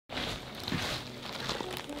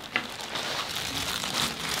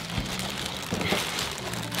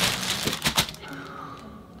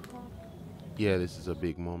Yeah, this is a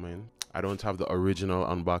big moment. I don't have the original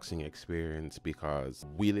unboxing experience because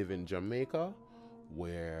we live in Jamaica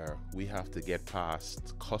where we have to get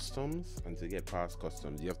past customs, and to get past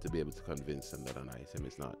customs you have to be able to convince them that an item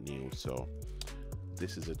is not new. So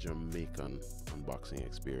this is a Jamaican unboxing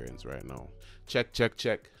experience right now. Check, check,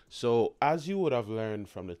 check. So as you would have learned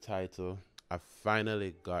from the title, I've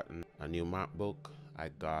finally gotten a new MacBook. I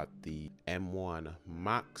got the M1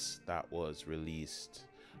 Max that was released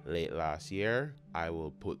late last year. I will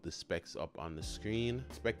put the specs up on the screen.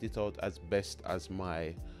 Spec it out as best as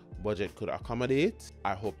my budget could accommodate.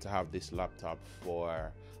 I hope to have this laptop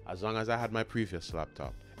for as long as I had my previous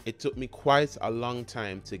laptop. It took me quite a long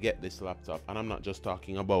time to get this laptop, and I'm not just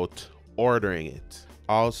talking about ordering it.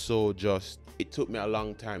 Also, it took me a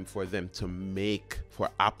long time for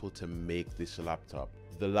Apple to make this laptop,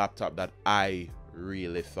 the laptop that I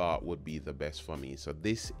really thought would be the best for me. So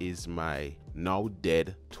this is my now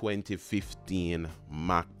dead 2015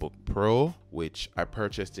 MacBook Pro, which I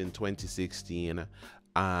purchased in 2016,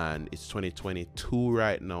 and it's 2022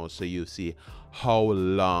 right now. So you see how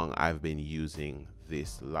long I've been using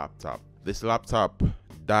this laptop. This laptop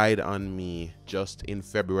died on me just in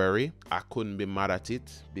February. I couldn't be mad at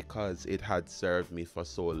it because it had served me for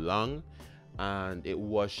so long, and it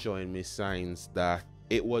was showing me signs that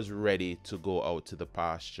it was ready to go out to the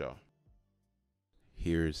pasture.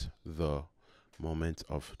 Here's the moment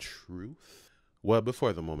of truth. Well,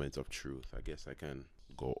 before the moment of truth, I guess I can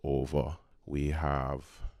go over. We have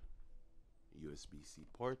USB-C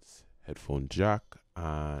ports, headphone jack,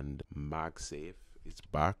 and MagSafe is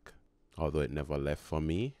back, although it never left for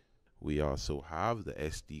me. We also have the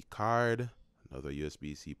SD card, another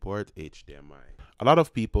USB-C port, HDMI. A lot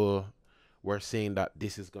of people were saying that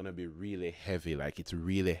this is gonna be really heavy, like it's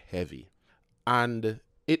really heavy. And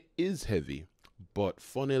it is heavy, but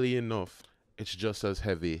funnily enough, it's just as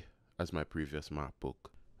heavy as my previous MacBook.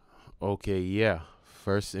 Okay, yeah,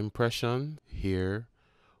 first impression, here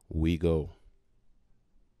we go.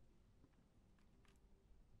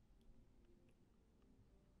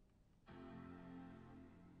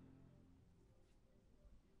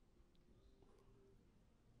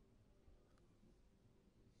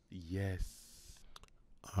 Yes.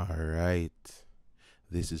 All right.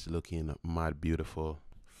 This is looking mad beautiful.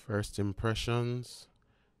 First impressions,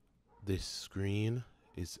 this screen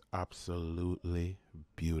is absolutely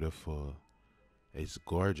beautiful. It's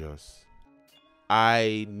gorgeous.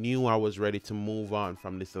 I knew I was ready to move on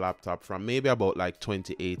from this laptop from maybe about like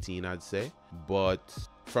 2018, I'd say. But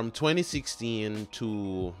from 2016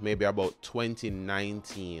 to maybe about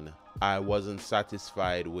 2019, I wasn't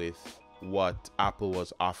satisfied with what Apple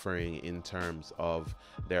was offering in terms of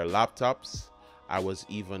their laptops. I was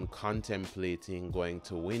even contemplating going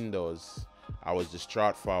to Windows. I was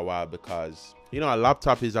distraught for a while because, you know, a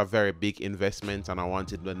laptop is a very big investment, and I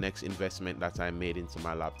wanted the next investment that I made into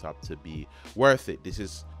my laptop to be worth it. This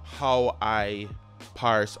is how I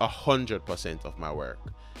parse 100% of my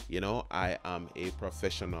work. You know, I am a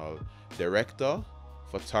professional director,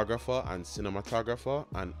 photographer, and cinematographer,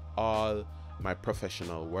 and all my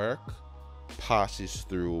professional work passes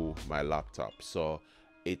through my laptop. So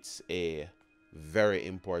it's a very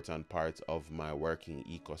important part of my working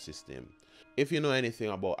ecosystem. If you know anything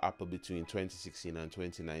about Apple between 2016 and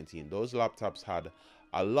 2019, those laptops had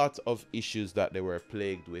a lot of issues that they were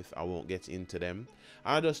plagued with. I won't get into them.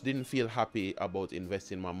 I just didn't feel happy about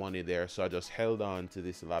investing my money there, so I just held on to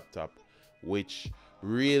this laptop, which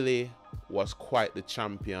really was quite the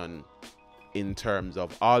champion in terms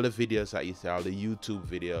of all the videos that you see, all the YouTube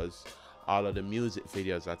videos, all of the music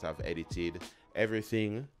videos that I've edited.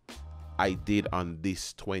 Everything I did on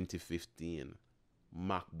this 2015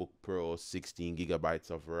 MacBook Pro, 16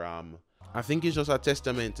 gigabytes of RAM. I think it's just a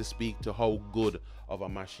testament to speak to how good of a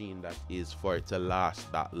machine that is for it to last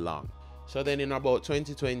that long. So then in about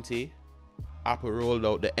 2020, Apple rolled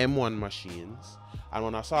out the M1 machines. And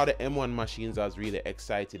when I saw the M1 machines, I was really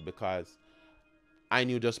excited because I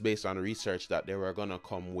knew just based on research that they were gonna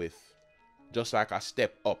come with just like a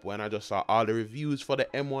step up. When I just saw all the reviews for the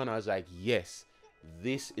M1, I was like, yes,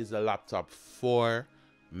 this is a laptop for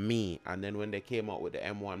me. And then when they came out with the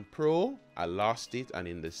M1 Pro, I lost it, and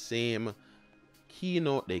in the same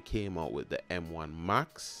keynote they came out with the M1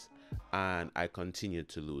 Max, and I continued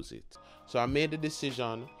to lose it. So I made the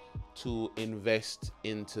decision to invest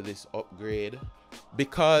into this upgrade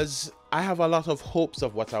because I have a lot of hopes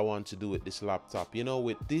of what I want to do with this laptop. You know,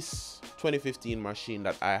 with this 2015 machine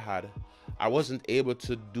that I had, I wasn't able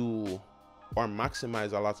to do or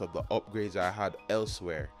maximize a lot of the upgrades I had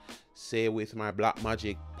elsewhere. Say with my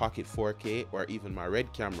Blackmagic Pocket 4K or even my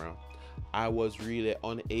Red camera, I was really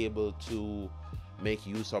unable to make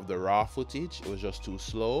use of the raw footage. It was just too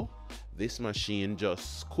slow. This machine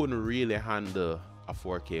just couldn't really handle a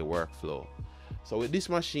 4K workflow. So with this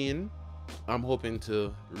machine, I'm hoping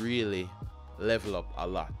to really level up a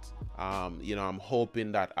lot. You know, I'm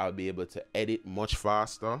hoping that I'll be able to edit much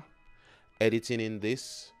faster. Editing in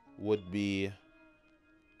this would be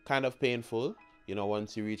kind of painful. You know,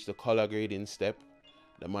 once you reach the color grading step,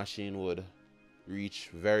 the machine would reach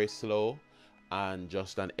very slow, and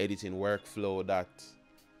just an editing workflow that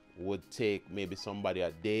would take maybe somebody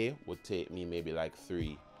a day would take me maybe like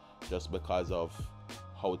 3, just because of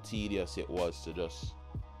how tedious it was to just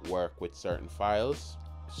work with certain files.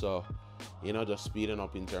 So, you know, just speeding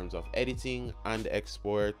up in terms of editing and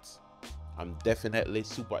export. I'm definitely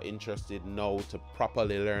super interested now to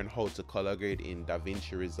properly learn how to color grade in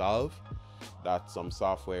DaVinci Resolve. That's some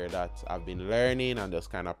software that I've been learning and just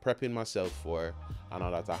kind of prepping myself for. And now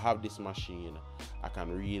that I have this machine, I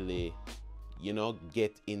can really, you know,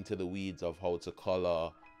 get into the weeds of how to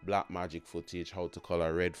color Blackmagic footage, how to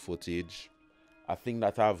color red footage. I think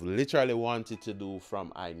that I've literally wanted to do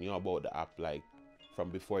from I knew about the app, like from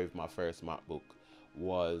before my first MacBook,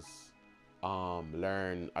 was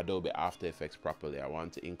learn Adobe After Effects properly. I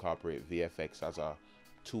want to incorporate VFX as a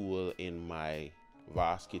tool in my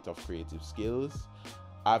vast kit of creative skills.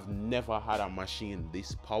 I've never had a machine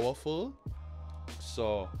this powerful,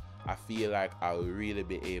 so I feel like I'll really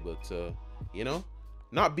be able to, you know,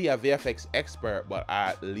 not be a VFX expert, but I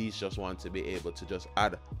at least just want to be able to just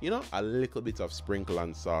add, you know, a little bit of sprinkle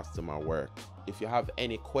and sauce to my work. If you have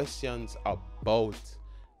any questions about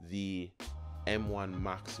the M1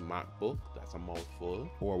 Max MacBook, that's a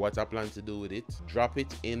mouthful, or what I plan to do with it, drop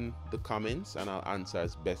it in the comments and I'll answer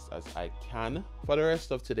as best as I can. For the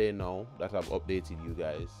rest of today, now that I've updated you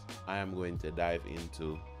guys, I am going to dive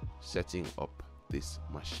into setting up this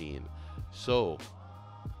machine. So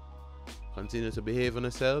continue to behave on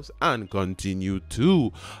yourselves and continue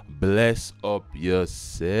to bless up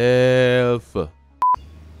yourself.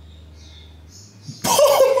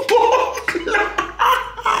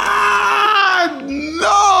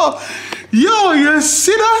 No! Yo, you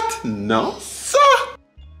see that? No.